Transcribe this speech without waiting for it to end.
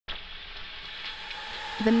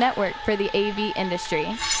the network for the AV industry.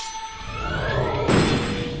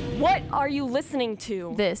 What are you listening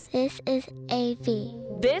to? This is AV.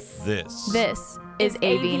 This is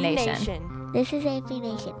AV Nation. This is AV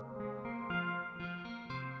Nation.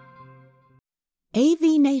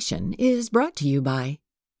 AV Nation is brought to you by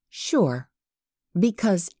Shure,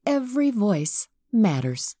 because every voice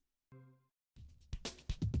matters.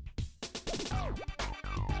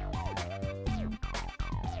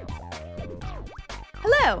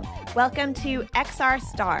 Hello, welcome to XR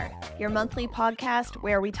Star, your monthly podcast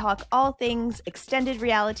where we talk all things extended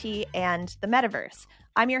reality and the metaverse.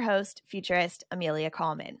 I'm your host, futurist Amelia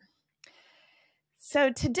Kallman.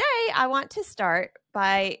 So today I want to start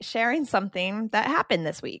by sharing something that happened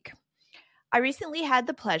this week. I recently had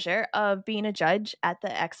the pleasure of being a judge at the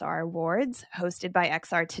XR Awards hosted by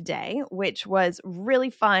XR Today, which was really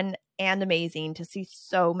fun and amazing to see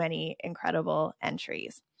so many incredible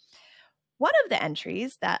entries. One of the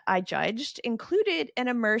entries that I judged included an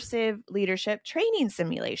immersive leadership training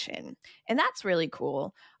simulation, and that's really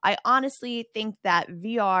cool. I honestly think that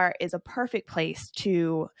VR is a perfect place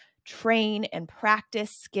to train and practice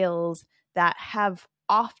skills that have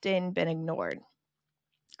often been ignored.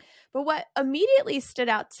 But what immediately stood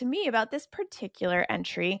out to me about this particular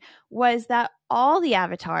entry was that all the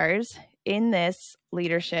avatars in this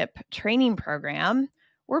leadership training program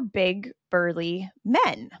were big, burly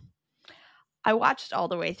men. I watched all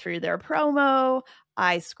the way through their promo,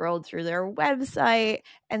 I scrolled through their website,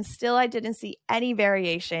 and still I didn't see any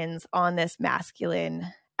variations on this masculine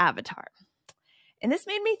avatar. And this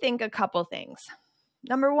made me think a couple things.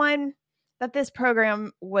 Number one, that this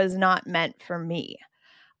program was not meant for me.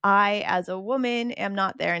 I, as a woman, am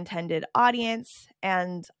not their intended audience,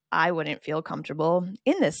 and I wouldn't feel comfortable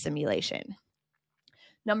in this simulation.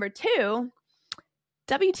 Number two,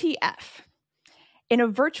 WTF. In a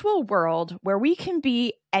virtual world where we can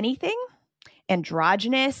be anything,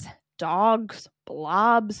 androgynous, dogs,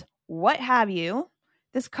 blobs, what have you,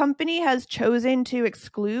 this company has chosen to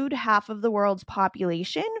exclude half of the world's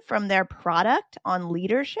population from their product on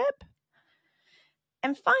leadership.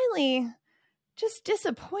 And finally, just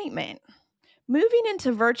disappointment. Moving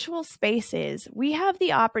into virtual spaces, we have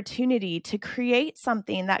the opportunity to create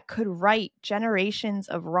something that could right generations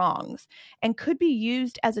of wrongs and could be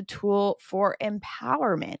used as a tool for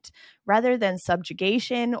empowerment rather than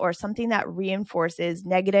subjugation or something that reinforces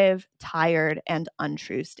negative, tired, and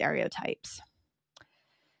untrue stereotypes.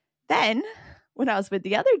 Then, when I was with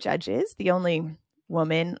the other judges, the only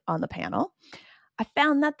woman on the panel, I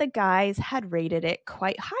found that the guys had rated it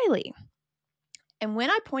quite highly. And when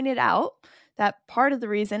I pointed out that part of the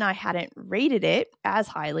reason I hadn't rated it as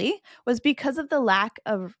highly was because of the lack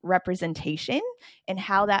of representation and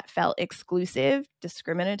how that felt exclusive,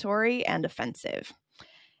 discriminatory, and offensive.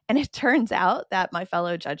 And it turns out that my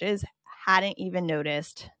fellow judges hadn't even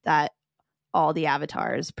noticed that all the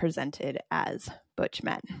avatars presented as butch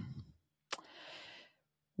men.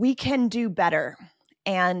 We can do better,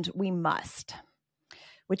 and we must,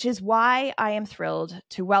 which is why I am thrilled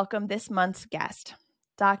to welcome this month's guest,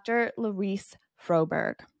 Dr. Louise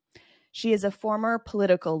Froberg. She is a former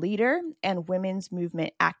political leader and women's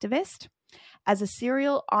movement activist. As a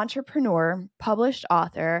serial entrepreneur, published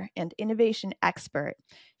author, and innovation expert,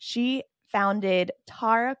 she founded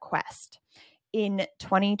Tara Quest in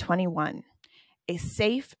 2021, a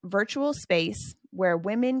safe virtual space where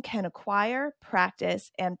women can acquire,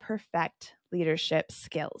 practice, and perfect leadership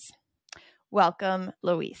skills. Welcome,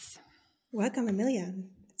 Louise. Welcome, Amelia.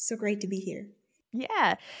 It's so great to be here.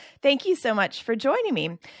 Yeah, thank you so much for joining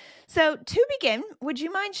me. So to begin, would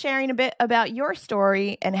you mind sharing a bit about your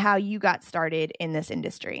story and how you got started in this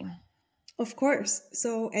industry? Of course.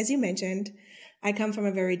 So as you mentioned, I come from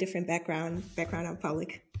a very different background of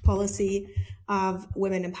public policy, of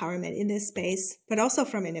women empowerment in this space, but also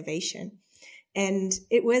from innovation. And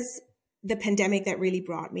it was the pandemic that really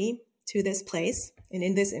brought me to this place and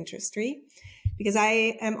in this industry, because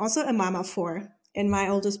I am also a mom of four. And my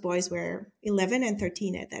oldest boys were 11 and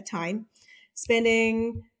 13 at that time,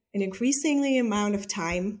 spending an increasingly amount of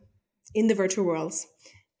time in the virtual worlds.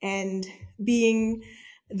 And being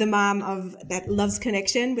the mom of that loves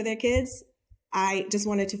connection with their kids, I just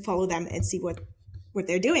wanted to follow them and see what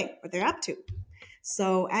they're doing, what they're up to.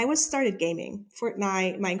 So I started gaming,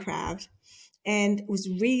 Fortnite, Minecraft, and was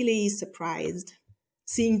really surprised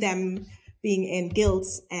seeing them being in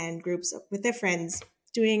guilds and groups with their friends,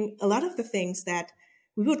 doing a lot of the things that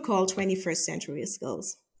we would call 21st century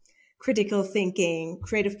skills: critical thinking,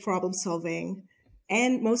 creative problem solving,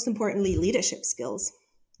 and most importantly, leadership skills.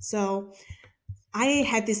 So I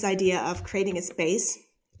had this idea of creating a space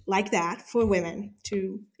like that for women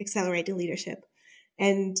to accelerate in leadership.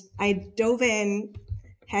 And I dove in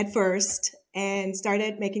head first and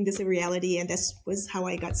started making this a reality. And this was how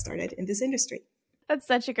I got started in this industry. That's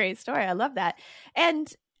such a great story. I love that.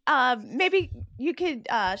 And maybe you could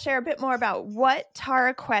share a bit more about what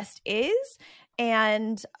TaraQuest is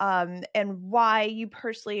and why you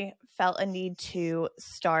personally felt a need to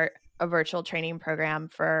start a virtual training program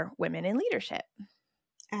for women in leadership.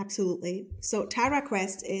 Absolutely. So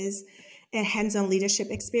TaraQuest is a hands-on leadership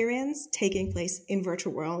experience taking place in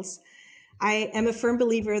virtual worlds. I am a firm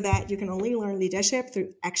believer that you can only learn leadership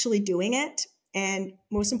through actually doing it. And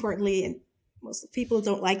most importantly, and most people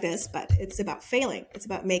don't like this, but it's about failing. It's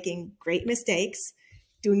about making great mistakes,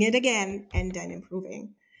 doing it again, and then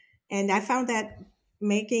improving. And I found that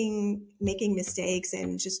making mistakes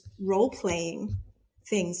and just role-playing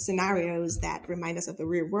things, scenarios that remind us of the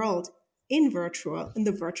real world in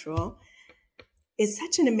the virtual, is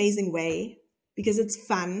such an amazing way because it's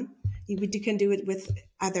fun. You can do it with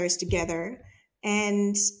others together.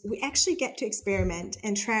 And we actually get to experiment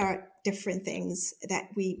and try out different things that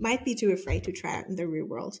we might be too afraid to try out in the real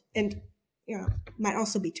world. And, might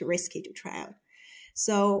also be too risky to try out.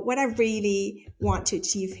 So what I really want to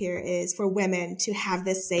achieve here is for women to have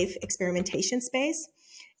this safe experimentation space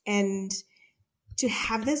and to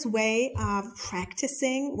have this way of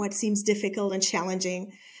practicing what seems difficult and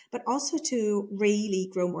challenging, but also to really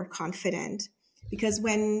grow more confident. Because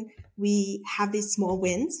when we have these small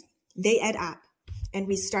wins, they add up and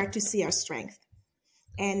we start to see our strength.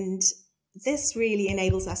 And this really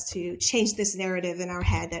enables us to change this narrative in our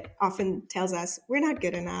head that often tells us we're not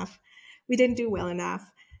good enough, we didn't do well enough.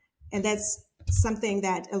 And that's something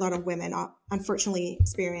that a lot of women unfortunately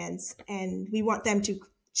experience. And we want them to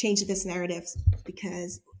change this narrative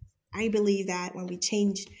because I believe that when we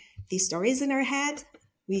change these stories in our head,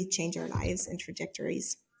 we change our lives and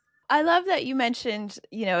trajectories. I love that you mentioned,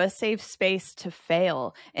 a safe space to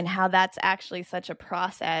fail and how that's actually such a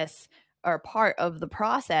process or part of the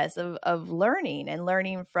process of learning and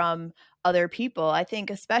learning from other people. I think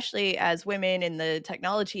especially as women in the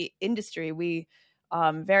technology industry, we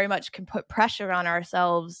very much can put pressure on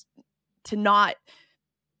ourselves to not,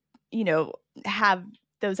 have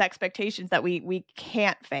those expectations that we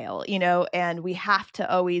can't fail, and we have to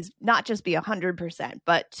always not just be 100%,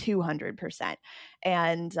 but 200%.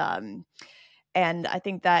 And I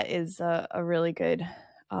think that is a really good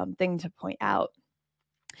thing to point out.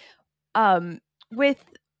 With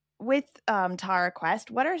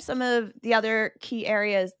TaraQuest, what are some of the other key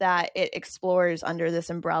areas that it explores under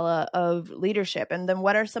this umbrella of leadership? And then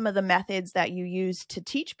what are some of the methods that you use to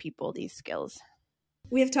teach people these skills?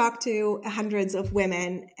 We have talked to hundreds of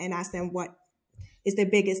women and asked them what is their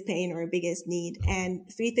biggest pain or biggest need. And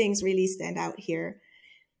 3 things really stand out here.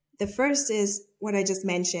 The first is what I just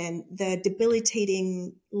mentioned, the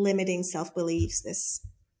debilitating, limiting self-beliefs, this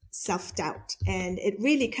self-doubt. And it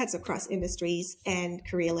really cuts across industries and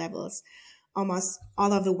career levels. Almost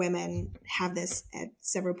all of the women have this at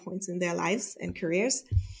several points in their lives and careers,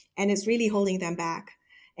 and it's really holding them back.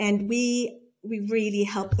 And we really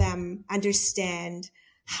help them understand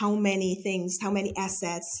how many things, how many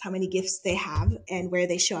assets, how many gifts they have and where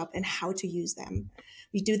they show up and how to use them.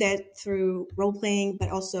 We do that through role-playing,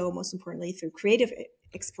 but also most importantly through creative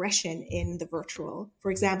expression in the virtual.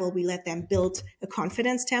 For example, we let them build a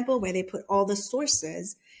confidence temple where they put all the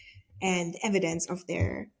sources and evidence of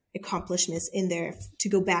their accomplishments in there to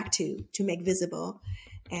go back to make visible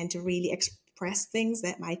and to really express things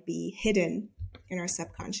that might be hidden in our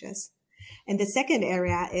subconscious. And the second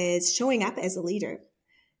area is showing up as a leader.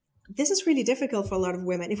 This is really difficult for a lot of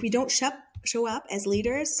women. If we don't show up as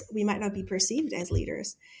leaders, we might not be perceived as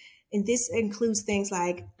leaders. And this includes things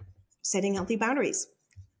like setting healthy boundaries,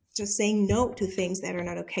 just saying no to things that are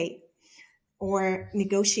not okay, or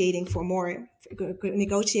negotiating for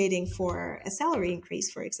a salary increase,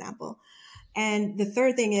 for example. And the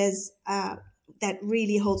third thing is that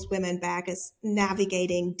really holds women back is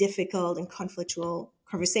navigating difficult and conflictual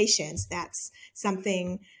conversations. That's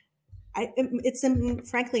something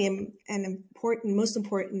frankly an most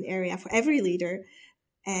important area for every leader.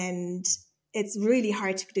 And it's really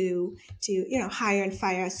hard to do to hire and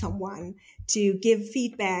fire someone, to give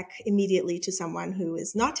feedback immediately to someone who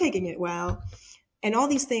is not taking it well. And all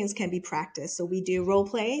these things can be practiced. So we do role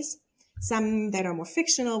plays, some that are more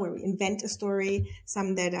fictional, where we invent a story,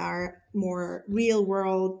 some that are more real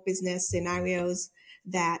world business scenarios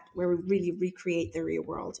where we really recreate the real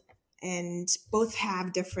world. And both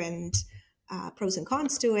have different pros and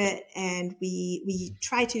cons to it. And we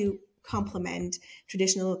try to complement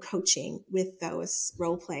traditional coaching with those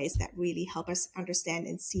role plays that really help us understand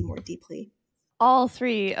and see more deeply. all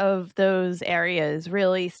three of those areas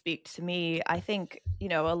really speak to me. I think,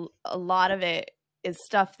 a lot of it is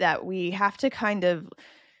stuff that we have to kind of,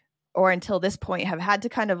 or until this point, have had to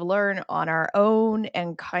kind of learn on our own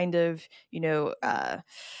and kind of,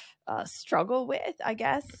 struggle with, I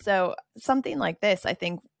guess. So something like this, I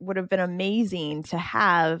think, would have been amazing to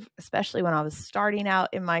have, especially when I was starting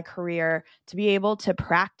out in my career, to be able to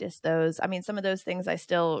practice those. I mean, some of those things I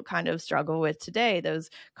still kind of struggle with today, those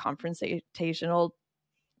confrontational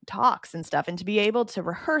talks and stuff, and to be able to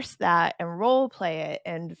rehearse that and role play it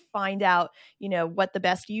and find out, what the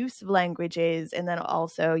best use of language is. And then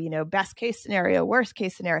also, best case scenario, worst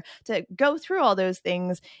case scenario, to go through all those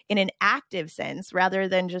things in an active sense rather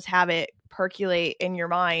than just have it percolate in your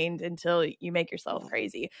mind until you make yourself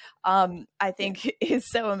crazy. I think is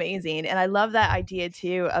so amazing. And I love that idea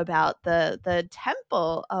too about the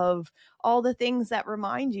temple of all the things that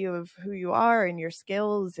remind you of who you are and your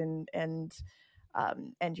skills and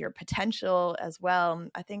your potential as well.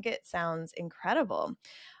 I think it sounds incredible.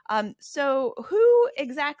 So who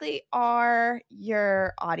exactly are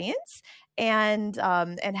your audience, and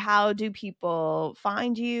how do people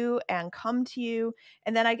find you and come to you?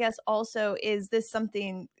 And then I guess also, is this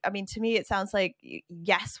something, I mean, to me, it sounds like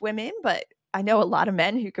yes, women, but I know a lot of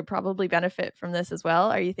men who could probably benefit from this as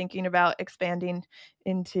well. Are you thinking about expanding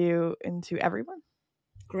into everyone?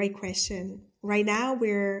 Great question. Right now,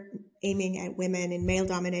 we're aiming at women in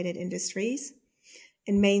male-dominated industries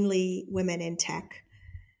and mainly women in tech.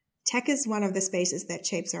 Tech is one of the spaces that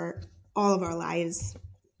shapes all of our lives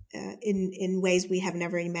in ways we have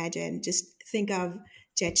never imagined. Just think of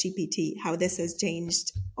ChatGPT, how this has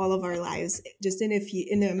changed all of our lives just in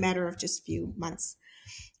a matter of just few months.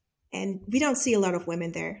 And we don't see a lot of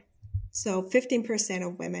women there. So 15%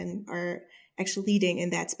 of women are actually leading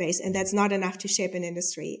in that space. And that's not enough to shape an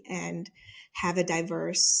industry and have a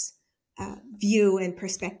diverse view and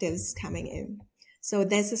perspectives coming in. So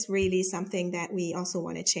this is really something that we also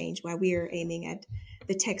want to change, while we are aiming at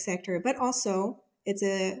the tech sector. But also it's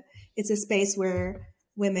a space where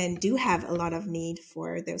women do have a lot of need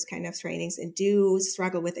for those kind of trainings and do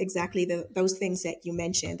struggle with exactly those things that you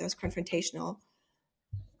mentioned, those confrontational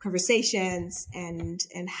conversations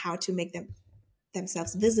and how to make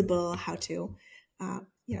themselves visible, how to,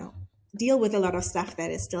 deal with a lot of stuff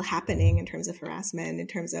that is still happening in terms of harassment, in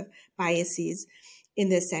terms of biases in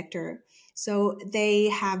this sector. So they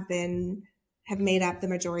have made up the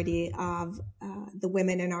majority of the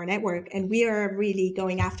women in our network, and we are really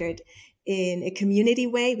going after it in a community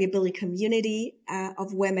way. We build a community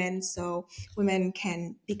of women, so women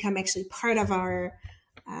can become actually part of our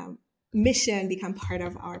mission, become part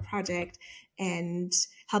of our project, and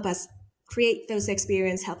help us create those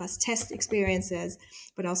experiences, help us test experiences,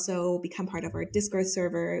 but also become part of our Discord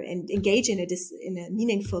server and engage in a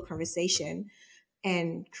meaningful conversation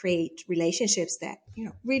and create relationships that,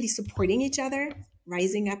 really supporting each other,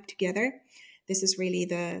 rising up together. This is really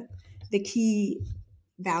the key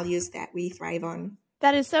values that we thrive on.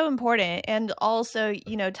 That is so important. And also,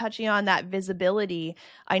 touching on that visibility,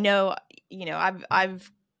 I know, I've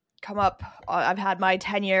come up, I've had my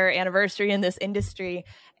 10-year anniversary in this industry.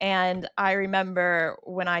 And I remember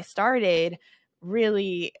when I started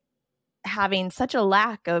really having such a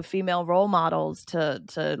lack of female role models to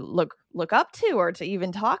look up to or to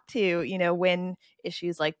even talk to, when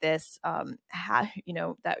issues like this, that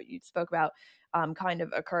you spoke about, kind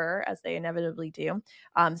of occur, as they inevitably do.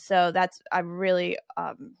 So I really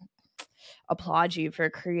applaud you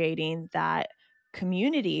for creating that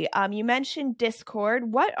community. You mentioned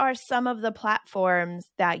Discord. What are some of the platforms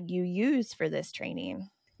that you use for this training?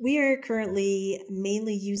 We are currently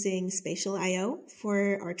mainly using Spatial.io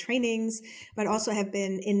for our trainings, but also have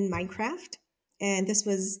been in Minecraft. And this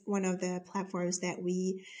was one of the platforms that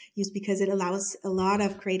we use because it allows a lot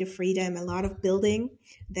of creative freedom, a lot of building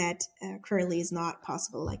that currently is not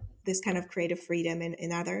possible, like this kind of creative freedom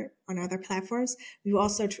on other platforms. We've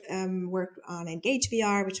also worked on Engage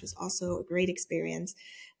VR, which was also a great experience.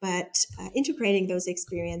 But integrating those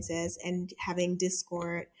experiences and having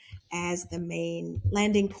Discord as the main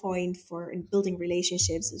landing point for building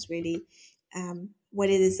relationships is really what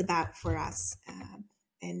it is about for us.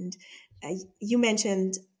 And you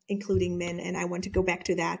mentioned including men, and I want to go back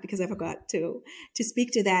to that because I forgot to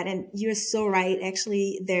speak to that. And you're so right.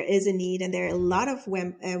 Actually, there is a need, and there are a lot of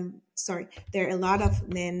women. There are a lot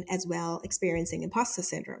of men as well experiencing imposter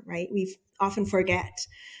syndrome. Right? We often forget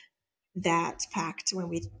that fact when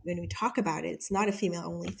we talk about it. It's not a female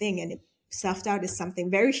only thing, and self-doubt is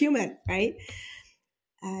something very human, right?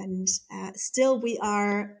 And still, we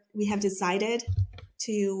have decided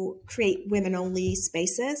to create women-only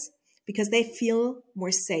spaces because they feel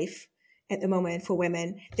more safe at the moment for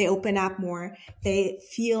women. They open up more. They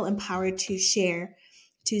feel empowered to share,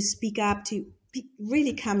 to speak up, to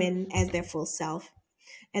really come in as their full self.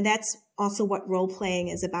 And that's also what role playing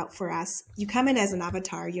is about for us. You come in as an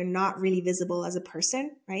avatar. You're not really visible as a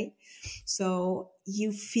person, right? So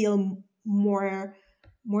you feel more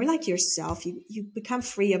like yourself. You become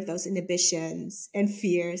free of those inhibitions and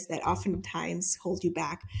fears that oftentimes hold you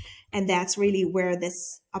back. And that's really where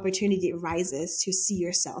this opportunity arises to see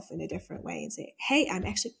yourself in a different way and say, hey, I'm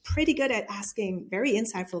actually pretty good at asking very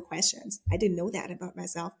insightful questions. I didn't know that about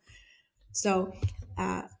myself. So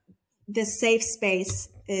this safe space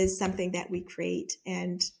is something that we create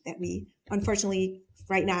and that we, unfortunately,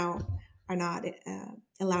 right now are not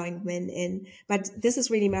allowing women in. But this is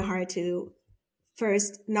really my heart to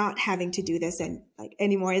first not having to do this and like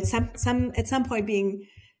anymore. At some point being,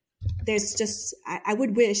 there's just, I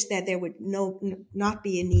would wish that there would not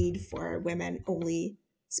be a need for women only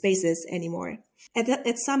spaces anymore.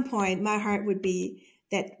 At some point, my heart would be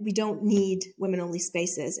that we don't need women only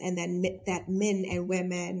spaces, and then that men and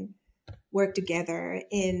women work together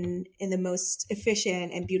in the most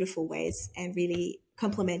efficient and beautiful ways and really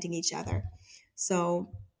complementing each other.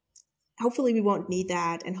 So hopefully we won't need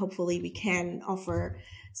that, and hopefully we can offer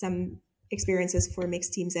some experiences for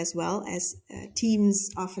mixed teams as well, as teams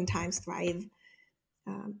oftentimes thrive.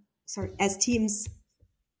 As teams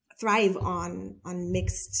thrive on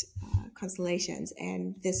mixed constellations,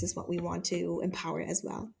 and this is what we want to empower as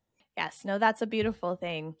well. Yes, no, that's a beautiful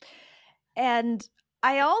thing. And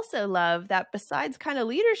I also love that besides kind of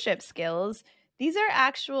leadership skills, these are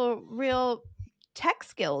actual real tech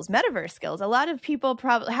skills, metaverse skills. A lot of people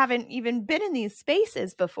probably haven't even been in these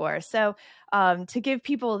spaces before. So to give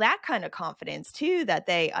people that kind of confidence too, that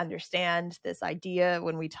they understand this idea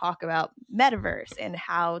when we talk about metaverse and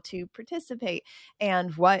how to participate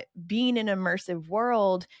and what being in an immersive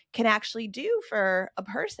world can actually do for a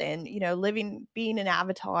person, being an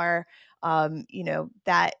avatar,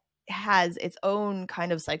 that has its own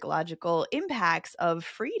kind of psychological impacts of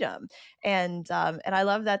freedom. And I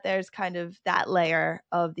love that there's kind of that layer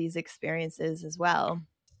of these experiences as well.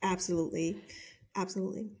 Absolutely.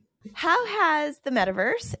 Absolutely. How has the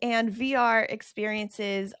metaverse and VR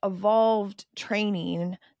experiences evolved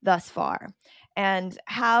training thus far? And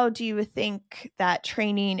how do you think that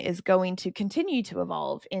training is going to continue to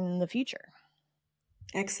evolve in the future?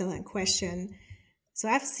 Excellent question. So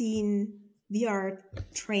I've seen VR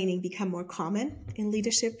training become more common in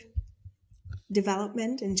leadership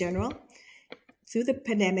development in general. Through the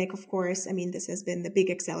pandemic, of course, this has been the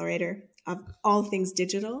big accelerator of all things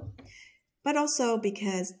digital, but also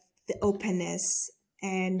because the openness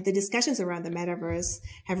and the discussions around the metaverse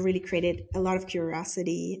have really created a lot of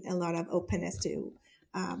curiosity, a lot of openness to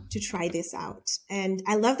try this out. And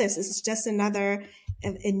I love this. This is just a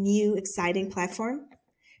new, exciting platform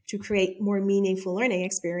to create more meaningful learning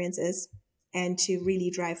experiences and to really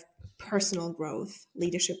drive personal growth,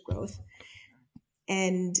 leadership growth.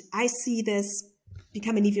 And I see this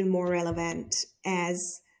becoming even more relevant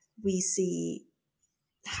as we see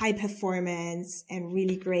high performance and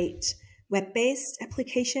really great web-based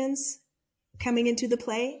applications coming into the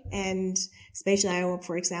play. And Spatial.io,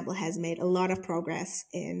 for example, has made a lot of progress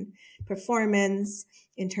in performance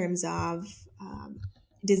in terms of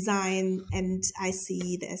design. And I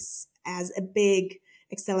see this as a big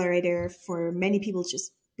accelerator for many people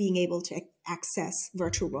just being able to access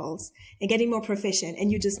virtual worlds and getting more proficient.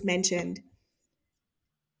 And you just mentioned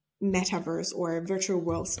metaverse or virtual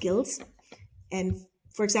world skills. And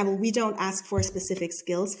for example, we don't ask for specific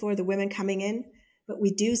skills for the women coming in, but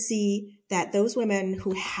we do see that those women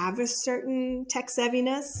who have a certain tech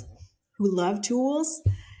savviness, who love tools,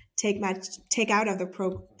 take out of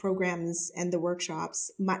the programs and the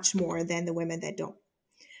workshops much more than the women that don't.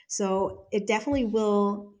 So it definitely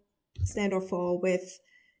will stand or fall with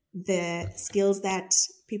the skills that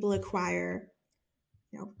people acquire,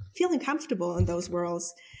 feeling comfortable in those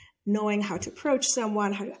worlds, knowing how to approach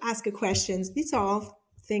someone, how to ask a question. These are all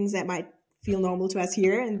things that might feel normal to us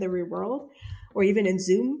here in the real world or even in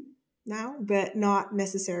Zoom now, but not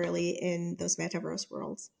necessarily in those metaverse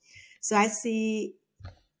worlds. So I see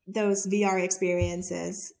those VR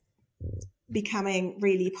experiences becoming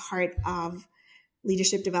really part of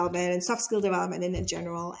leadership development and soft skill development in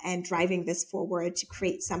general, and driving this forward to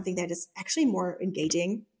create something that is actually more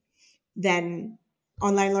engaging than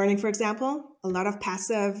online learning, for example. A lot of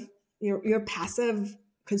passive, you're a passive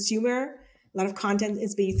consumer, a lot of content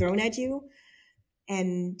is being thrown at you,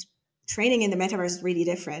 and training in the metaverse is really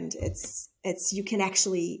different. It's you can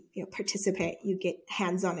actually participate, you get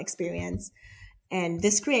hands-on experience, and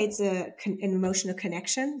this creates an emotional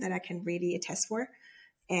connection that I can really attest for.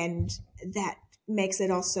 And that makes it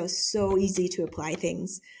also so easy to apply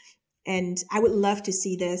things. And I would love to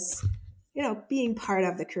see this, being part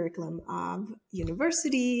of the curriculum of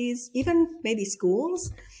universities, even maybe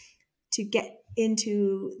schools, to get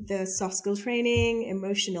into the soft skill training,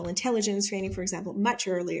 emotional intelligence training, for example, much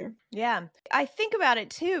earlier. Yeah, I think about it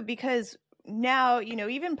too, because now,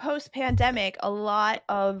 even post-pandemic, a lot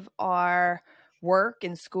of our work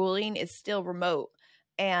and schooling is still remote.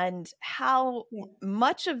 And how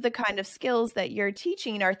much of the kind of skills that you're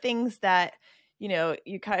teaching are things that,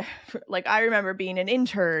 you kind of like, I remember being an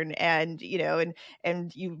intern and,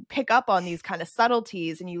 and you pick up on these kind of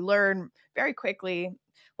subtleties and you learn very quickly.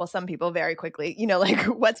 Well, some people very quickly, like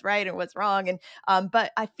what's right and what's wrong. And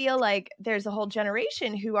but I feel like there's a whole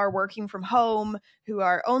generation who are working from home, who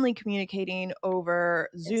are only communicating over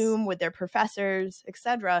Zoom with their professors,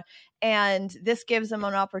 etc. And this gives them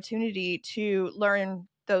an opportunity to learn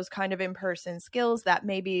those kind of in-person skills that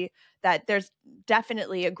there's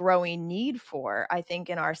definitely a growing need for, I think,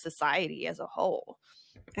 in our society as a whole.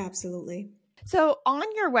 Absolutely. So on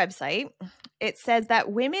your website, it says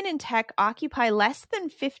that women in tech occupy less than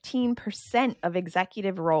 15% of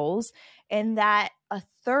executive roles and that a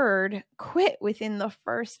third quit within the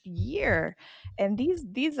first year. And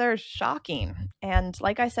these are shocking. And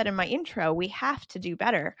like I said in my intro, we have to do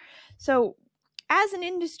better. So as an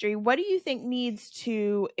industry, what do you think needs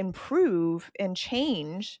to improve and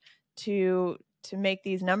change to make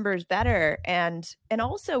these numbers better? And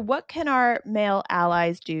also, what can our male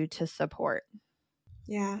allies do to support?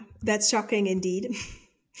 Yeah, that's shocking indeed.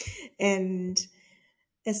 And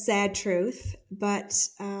a sad truth. But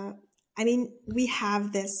we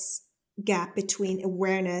have this gap between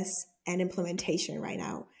awareness and implementation right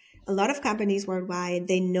now. A lot of companies worldwide,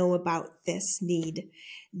 they know about this need.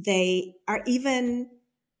 They are even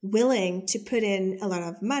willing to put in a lot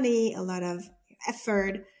of money, a lot of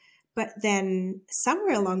effort, but then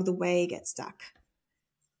somewhere along the way get stuck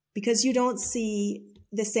because you don't see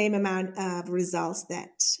the same amount of results that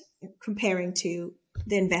comparing to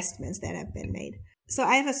the investments that have been made. So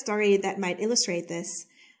I have a story that might illustrate this.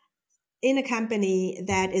 In a company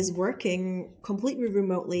that is working completely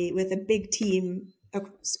remotely with a big team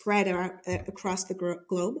spread across the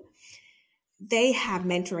globe, they have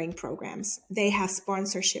mentoring programs, they have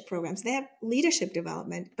sponsorship programs, they have leadership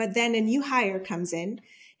development, but then a new hire comes in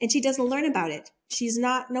and she doesn't learn about it.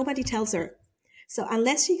 Nobody tells her. So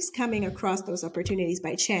unless she's coming across those opportunities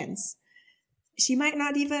by chance, she might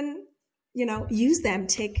not even, use them,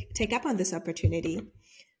 take up on this opportunity.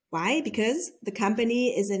 Why? Because the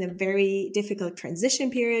company is in a very difficult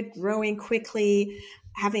transition period, growing quickly,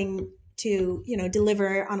 having to,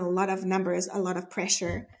 deliver on a lot of numbers, a lot of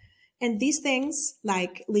pressure. And these things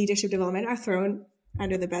like leadership development are thrown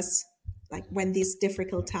under the bus, like when these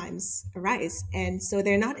difficult times arise. And so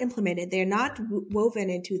they're not implemented. They're not woven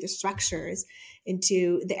into the structures,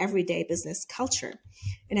 into the everyday business culture.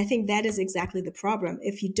 And I think that is exactly the problem.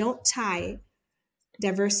 If you don't tie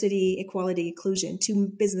diversity, equality, inclusion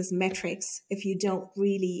to business metrics, if you don't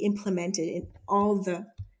really implement it in all the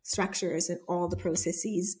structures and all the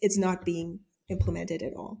processes, it's not being implemented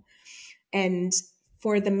at all. And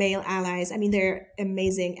for the male allies, they're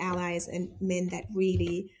amazing allies and men that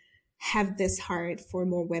really have this heart for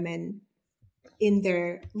more women in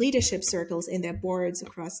their leadership circles, in their boards,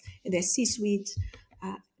 in their C-suite,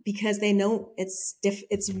 because they know it's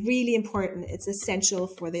really important. It's essential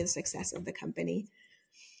for the success of the company.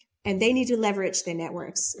 And they need to leverage their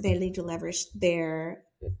networks. They need to leverage their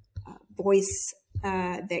voice,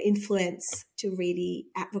 their influence to really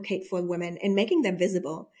advocate for women and making them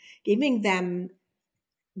visible, giving them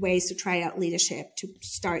ways to try out leadership, to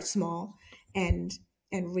start small and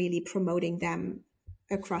really promoting them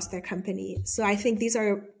across their company. So I think these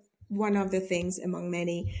are one of the things among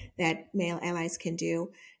many that male allies can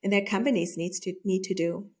do and that companies need to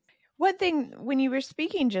do. One thing when you were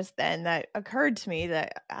speaking just then that occurred to me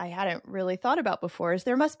that I hadn't really thought about before is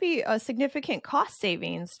there must be a significant cost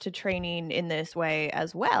savings to training in this way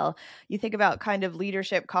as well. You think about kind of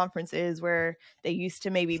leadership conferences where they used to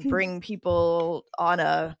maybe bring people on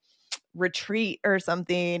a retreat or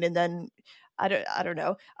something and then I don't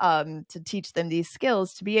know, to teach them these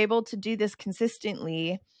skills. To be able to do this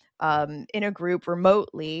consistently in a group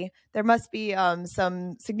remotely, there must be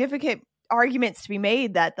some significant arguments to be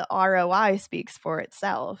made that the ROI speaks for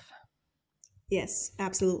itself. Yes,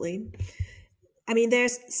 absolutely.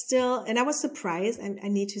 There's still, and I was surprised, and I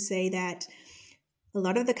need to say that a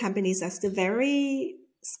lot of the companies are still very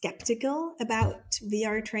skeptical about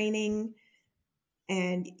VR training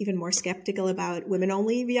and even more skeptical about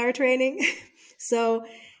women-only VR training. So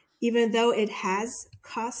even though it has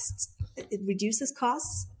cost it reduces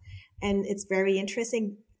costs. And it's very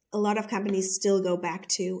interesting. A lot of companies still go back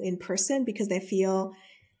to in person because they feel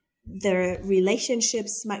their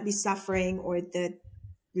relationships might be suffering or the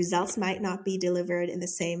results might not be delivered in the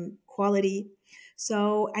same quality.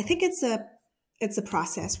 So I think it's a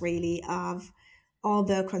process really of all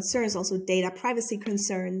the concerns, also data privacy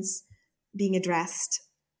concerns being addressed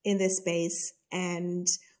in this space and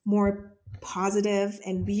more positive.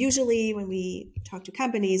 And we usually, when we talk to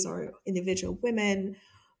companies or individual women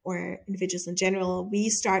or individuals in general, we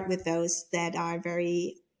start with those that are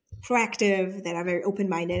very proactive, that are very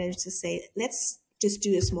open-minded, and just say, let's just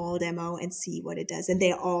do a small demo and see what it does. And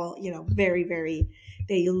they're all, very, very,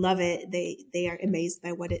 they love it. They are amazed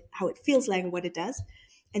by how it feels like and what it does.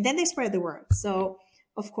 And then they spread the word. So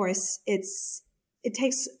of course it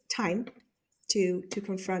takes time to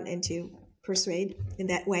confront and to persuade in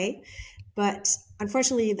that way. But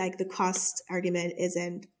unfortunately, like the cost argument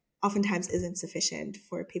oftentimes isn't sufficient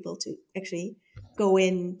for people to actually go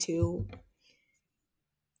into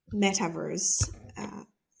metaverse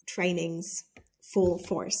trainings full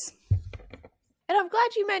force. And I'm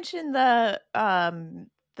glad you mentioned the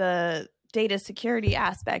data security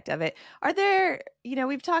aspect of it. Are there,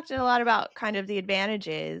 we've talked a lot about kind of the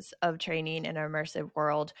advantages of training in an immersive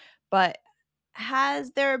world, but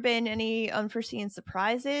has there been any unforeseen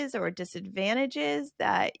surprises or disadvantages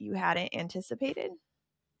that you hadn't anticipated?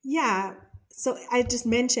 Yeah. So I just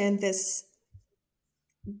mentioned this,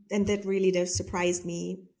 and that really does surprise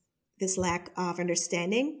me, this lack of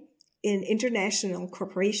understanding in international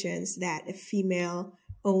corporations that a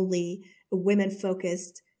female-only, a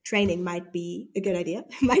women-focused training might be a good idea,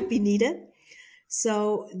 might be needed.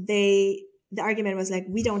 So the argument was like,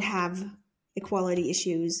 we don't have equality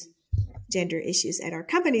issues, gender issues at our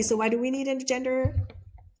company, so why do we need a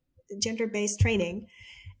gender-based training?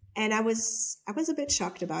 And I was a bit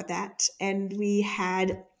shocked about that. And we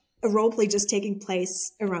had a role play just taking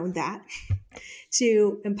place around that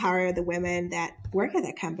to empower the women that work at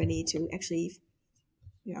that company to actually,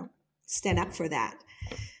 stand up for that.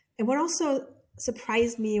 And what also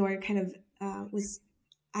surprised me or kind of was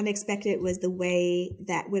unexpected was the way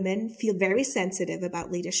that women feel very sensitive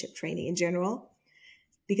about leadership training in general,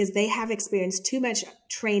 because they have experienced too much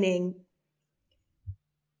training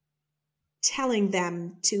telling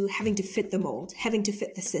them to having to fit the mold, having to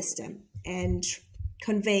fit the system, and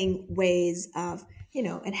conveying ways of,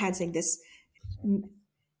 enhancing this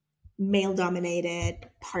male-dominated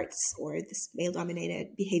parts or this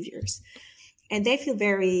male-dominated behaviors. And they feel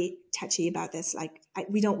very touchy about this. Like,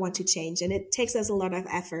 we don't want to change. And it takes us a lot of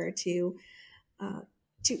effort to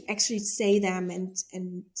actually say them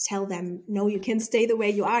and tell them, no, you can stay the way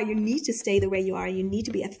you are. You need to stay the way you are. You need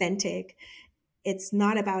to be authentic. It's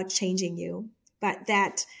not about changing you, but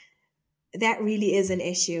that really is an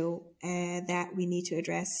issue that we need to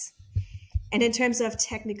address. And in terms of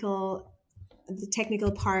the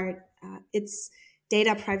technical part, it's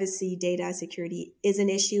data privacy, data security is an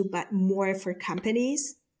issue, but more for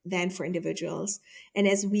companies than for individuals. And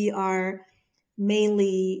as we are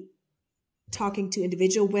mainly talking to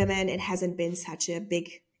individual women, it hasn't been such a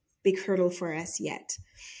big hurdle for us yet.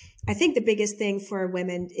 I think the biggest thing for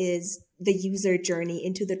women is the user journey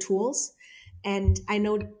into the tools. And I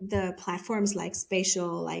know the platforms like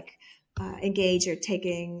Spatial, like Engage are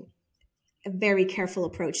taking a very careful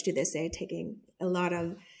approach to this. They're taking a lot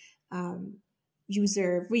of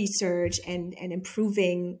user research and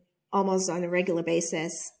improving almost on a regular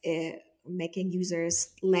basis, making users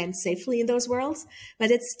land safely in those worlds.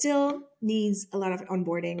 But it still needs a lot of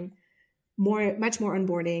onboarding, much more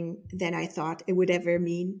onboarding than I thought it would ever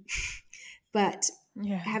mean. But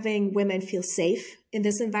having women feel safe in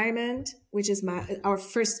this environment, which is our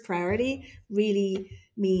first priority, really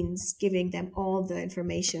means giving them all the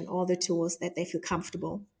information, all the tools that they feel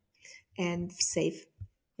comfortable and safe.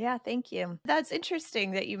 Yeah, thank you. That's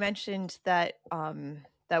interesting that you mentioned that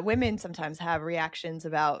that women sometimes have reactions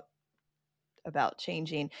about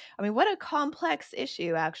changing. I mean, what a complex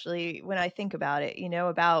issue, actually, when I think about it,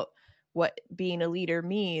 about what being a leader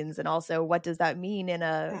means, and also what does that mean in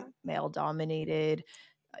a male-dominated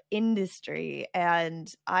industry.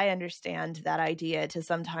 And I understand that idea to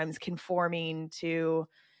sometimes conforming to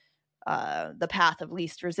the path of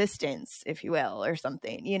least resistance, if you will, or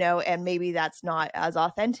something, and maybe that's not as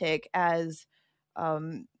authentic as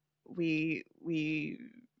we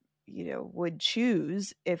would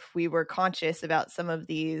choose if we were conscious about some of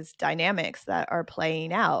these dynamics that are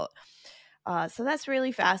playing out. So that's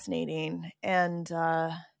really fascinating. And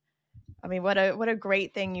I mean, what a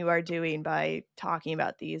great thing you are doing by talking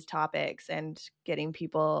about these topics and getting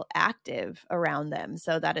people active around them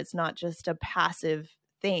so that it's not just a passive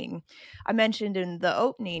thing. I mentioned in the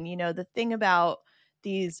opening, the thing about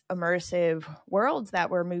these immersive worlds that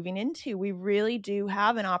we're moving into, we really do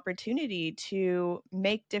have an opportunity to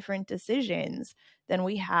make different decisions than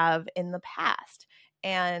we have in the past.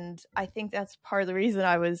 And I think that's part of the reason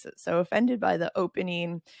I was so offended by the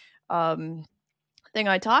opening thing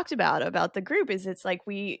I talked about the group, is it's like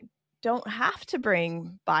we don't have to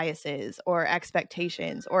bring biases or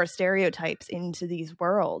expectations or stereotypes into these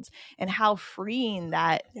worlds, and how freeing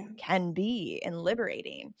that can be and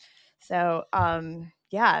liberating. So,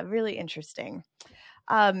 really interesting.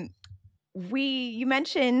 You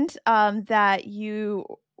mentioned that you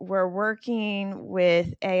were working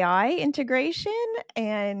with AI integration,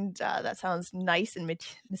 and that sounds nice and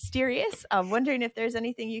mysterious. I'm wondering if there's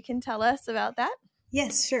anything you can tell us about that?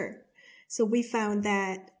 Yes, sure. So we found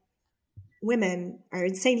that women are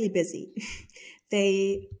insanely busy.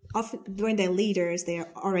 They often, when they're leaders, they are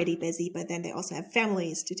already busy, but then they also have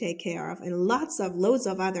families to take care of and loads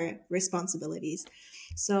of other responsibilities.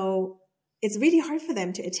 So it's really hard for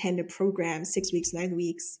them to attend a program 6 weeks, 9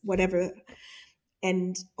 weeks, whatever,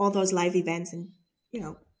 and all those live events, and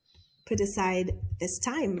put aside this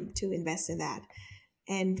time to invest in that.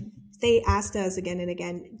 And they asked us again and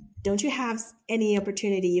again, don't you have any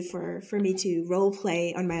opportunity for me to role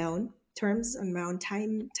play on my own terms, on my own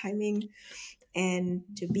timing, and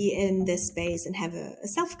to be in this space and have a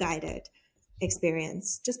self-guided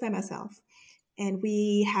experience just by myself? And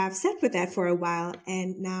we have sat with that for a while,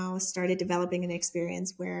 and now started developing an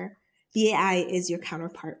experience where the AI is your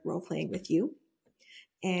counterpart role-playing with you,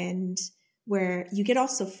 and where you get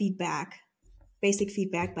also feedback, basic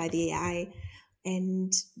feedback by the AI,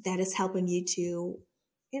 and that is helping you to,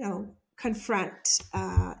 confront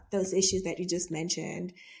those issues that you just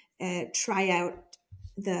mentioned, try out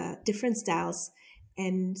the different styles,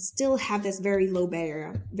 and still have this very low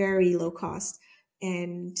barrier, very low cost,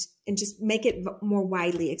 and just make it more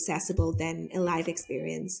widely accessible than a live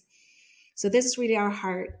experience. So this is really our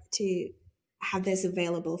heart, to have this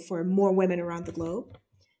available for more women around the globe.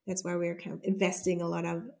 That's why we're kind of investing a lot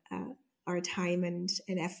of our time and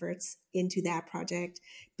efforts into that project,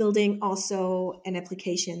 building also an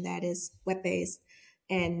application that is web-based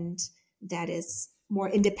and that is more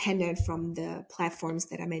independent from the platforms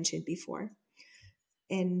that I mentioned before.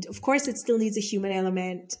 And of course, it still needs a human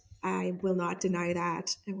element. I will not deny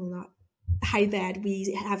that. I will not hide that.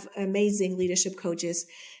 We have amazing leadership coaches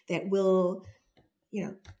that will,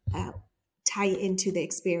 tie into the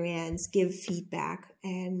experience, give feedback,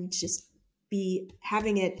 and just be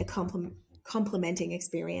having it a complementing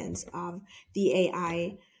experience of the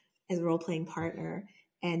AI as a role-playing partner,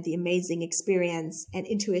 and the amazing experience and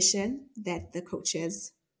intuition that the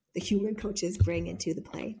human coaches bring into the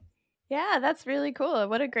play. Yeah, that's really cool.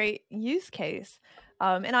 What a great use case.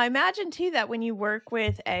 And I imagine too that when you work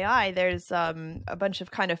with AI, there's a bunch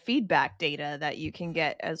of kind of feedback data that you can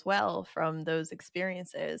get as well from those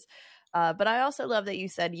experiences. But I also love that you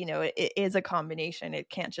said, it is a combination. It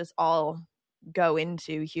can't just all go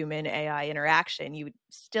into human AI interaction. You would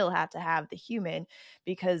still have to have the human,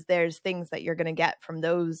 because there's things that you're going to get from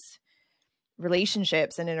those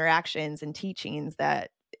relationships and interactions and teachings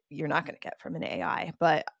that you're not going to get from an AI.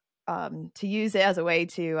 But to use it as a way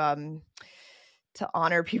to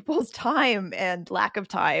honor people's time and lack of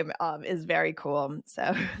time is very cool.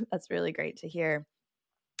 So that's really great to hear.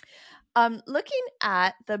 Looking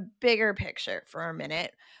at the bigger picture for a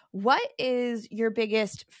minute, what is your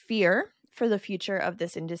biggest fear for the future of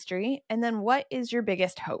this industry? And then what is your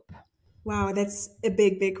biggest hope? Wow, that's a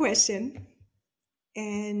big, big question.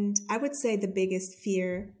 And I would say the biggest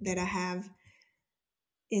fear that I have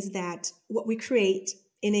is that what we create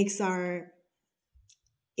in XR,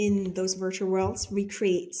 in those virtual worlds,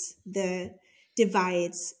 recreates the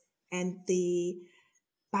divides and the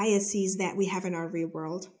biases that we have in our real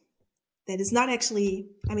world. That is not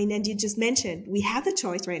actually, and you just mentioned, we have the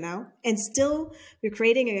choice right now, and still we're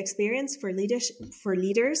creating an experience for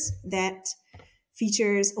leaders that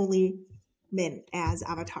features only men as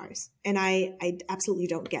avatars. And I absolutely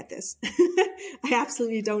don't get this. I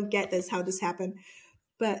absolutely don't get this, how this happened.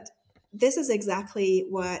 But this is exactly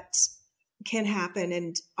what can happen.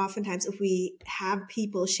 And oftentimes if we have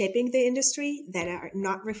people shaping the industry that are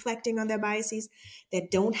not reflecting on their biases,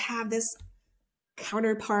 that don't have this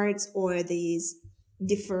counterparts or these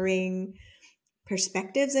differing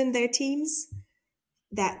perspectives in their teams,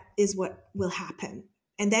 that is what will happen.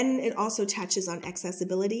 And then it also touches on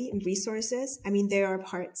accessibility and resources. There are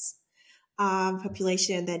parts of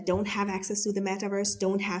population that don't have access to the metaverse,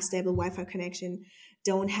 don't have stable Wi-Fi connection,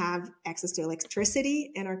 don't have access to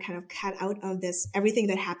electricity, and are kind of cut out of this, everything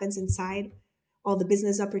that happens inside all the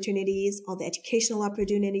business opportunities, all the educational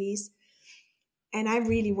opportunities. And I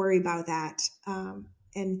really worry about that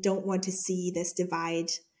and don't want to see this divide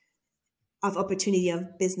of opportunity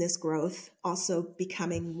of business growth also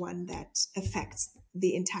becoming one that affects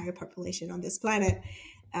the entire population on this planet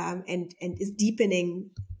and is deepening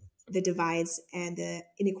the divides and the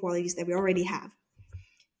inequalities that we already have.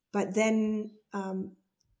 But then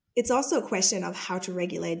it's also a question of how to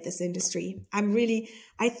regulate this industry.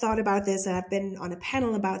 I thought about this, and I've been on a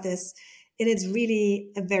panel about this, and it's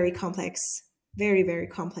really a very complex, very, very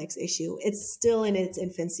complex issue. It's still in its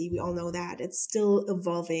infancy. We all know that. It's still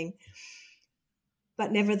evolving.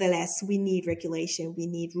 But nevertheless, we need regulation. We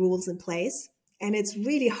need rules in place. And it's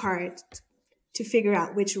really hard to figure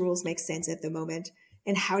out which rules make sense at the moment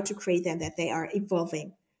and how to create them, that they are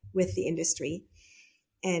evolving with the industry.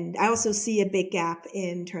 And I also see a big gap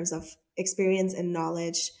in terms of experience and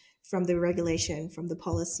knowledge from the regulation, from the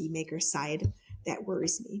policymaker side. That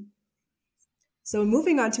worries me. So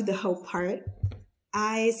moving on to the hope part,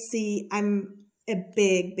 I'm a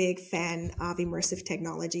big, big fan of immersive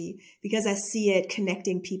technology because I see it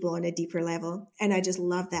connecting people on a deeper level. And I just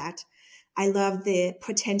love that. I love the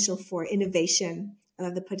potential for innovation. I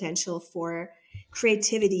love the potential for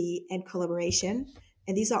creativity and collaboration.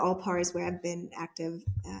 And these are all parts where I've been active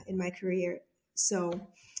in my career. So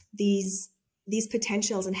these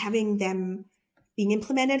potentials and having them being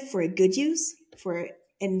implemented for a good use, for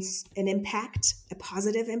an impact, a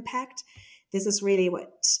positive impact, this is really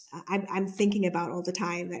what I'm thinking about all the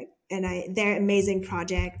time. And there are amazing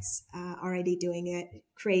projects already doing it,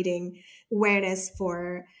 creating awareness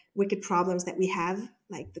for wicked problems that we have,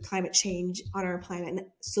 like the climate change on our planet, and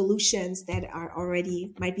solutions that are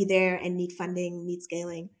already might be there and need funding, need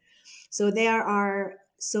scaling. So there are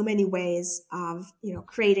so many ways of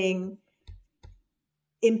creating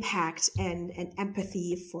impact and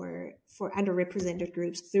empathy for underrepresented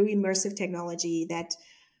groups through immersive technology. That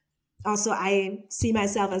also I see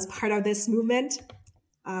myself as part of this movement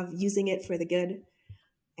of using it for the good.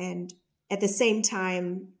 And at the same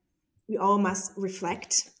time, we all must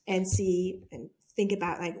reflect and see and think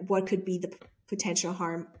about what could be the potential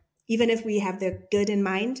harm. Even if we have the good in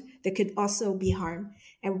mind, there could also be harm.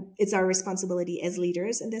 And it's our responsibility as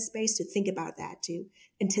leaders in this space to think about that, to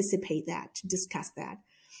anticipate that, to discuss that.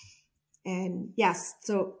 And yes,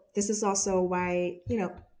 so this is also why,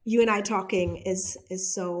 you and I talking is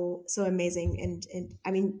so amazing. And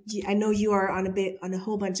I mean, I know you are on a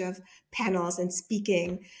whole bunch of panels and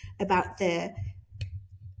speaking about the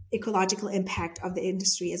ecological impact of the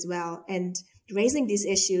industry as well. And raising these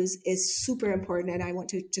issues is super important. And I want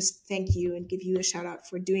to just thank you and give you a shout out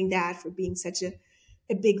for doing that, for being such a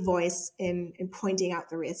big voice in pointing out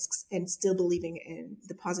the risks and still believing in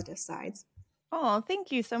the positive sides. Oh,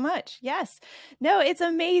 thank you so much. Yes. No, it's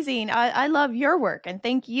amazing. I love your work, and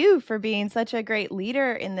thank you for being such a great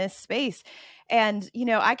leader in this space. And,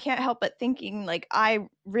 I can't help but thinking I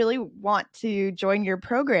really want to join your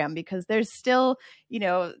program because there's still,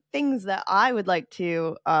 things that I would like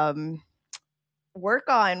to work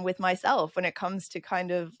on with myself when it comes to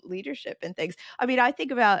kind of leadership and things. I mean, I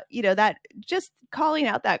think about, that just calling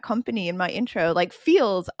out that company in my intro,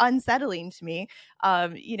 feels unsettling to me,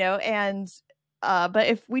 but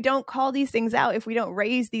if we don't call these things out, if we don't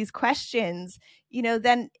raise these questions,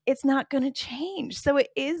 then it's not going to change. So it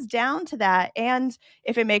is down to that. And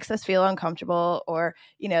if it makes us feel uncomfortable or,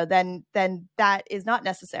 then that is not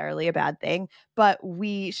necessarily a bad thing, but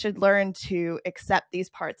we should learn to accept these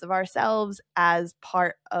parts of ourselves as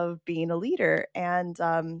part of being a leader. And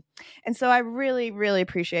so I really, really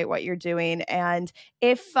appreciate what you're doing. And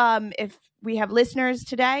if we have listeners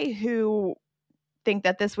today who think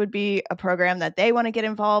that this would be a program that they want to get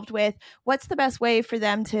involved with, what's the best way for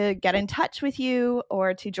them to get in touch with you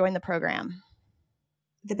or to join the program?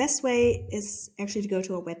 The best way is actually to go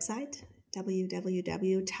to our website,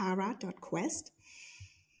 www.tara.quest,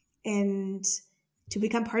 and to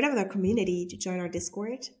become part of our community, to join our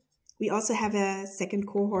Discord. We also have a second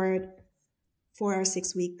cohort for our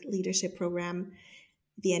 6-week leadership program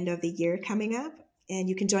at the end of the year coming up, and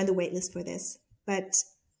you can join the waitlist for this. But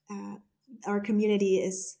our community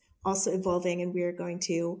is also evolving, and we're going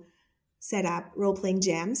to set up role-playing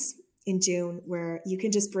jams in June where you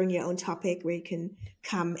can just bring your own topic, where you can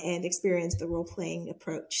come and experience the role-playing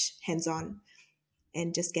approach hands-on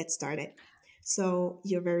and just get started. So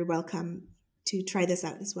you're very welcome to try this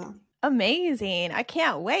out as well. Amazing. I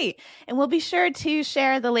can't wait. And we'll be sure to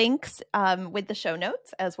share the links with the show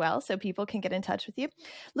notes as well so people can get in touch with you.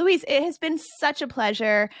 Louise, it has been such a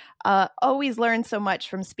pleasure. Always learn so much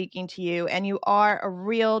from speaking to you. And you are a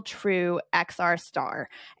real, true XR star.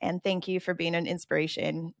 And thank you for being an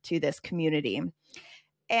inspiration to this community.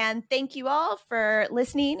 And thank you all for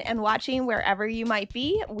listening and watching wherever you might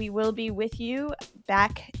be. We will be with you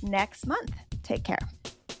back next month. Take care.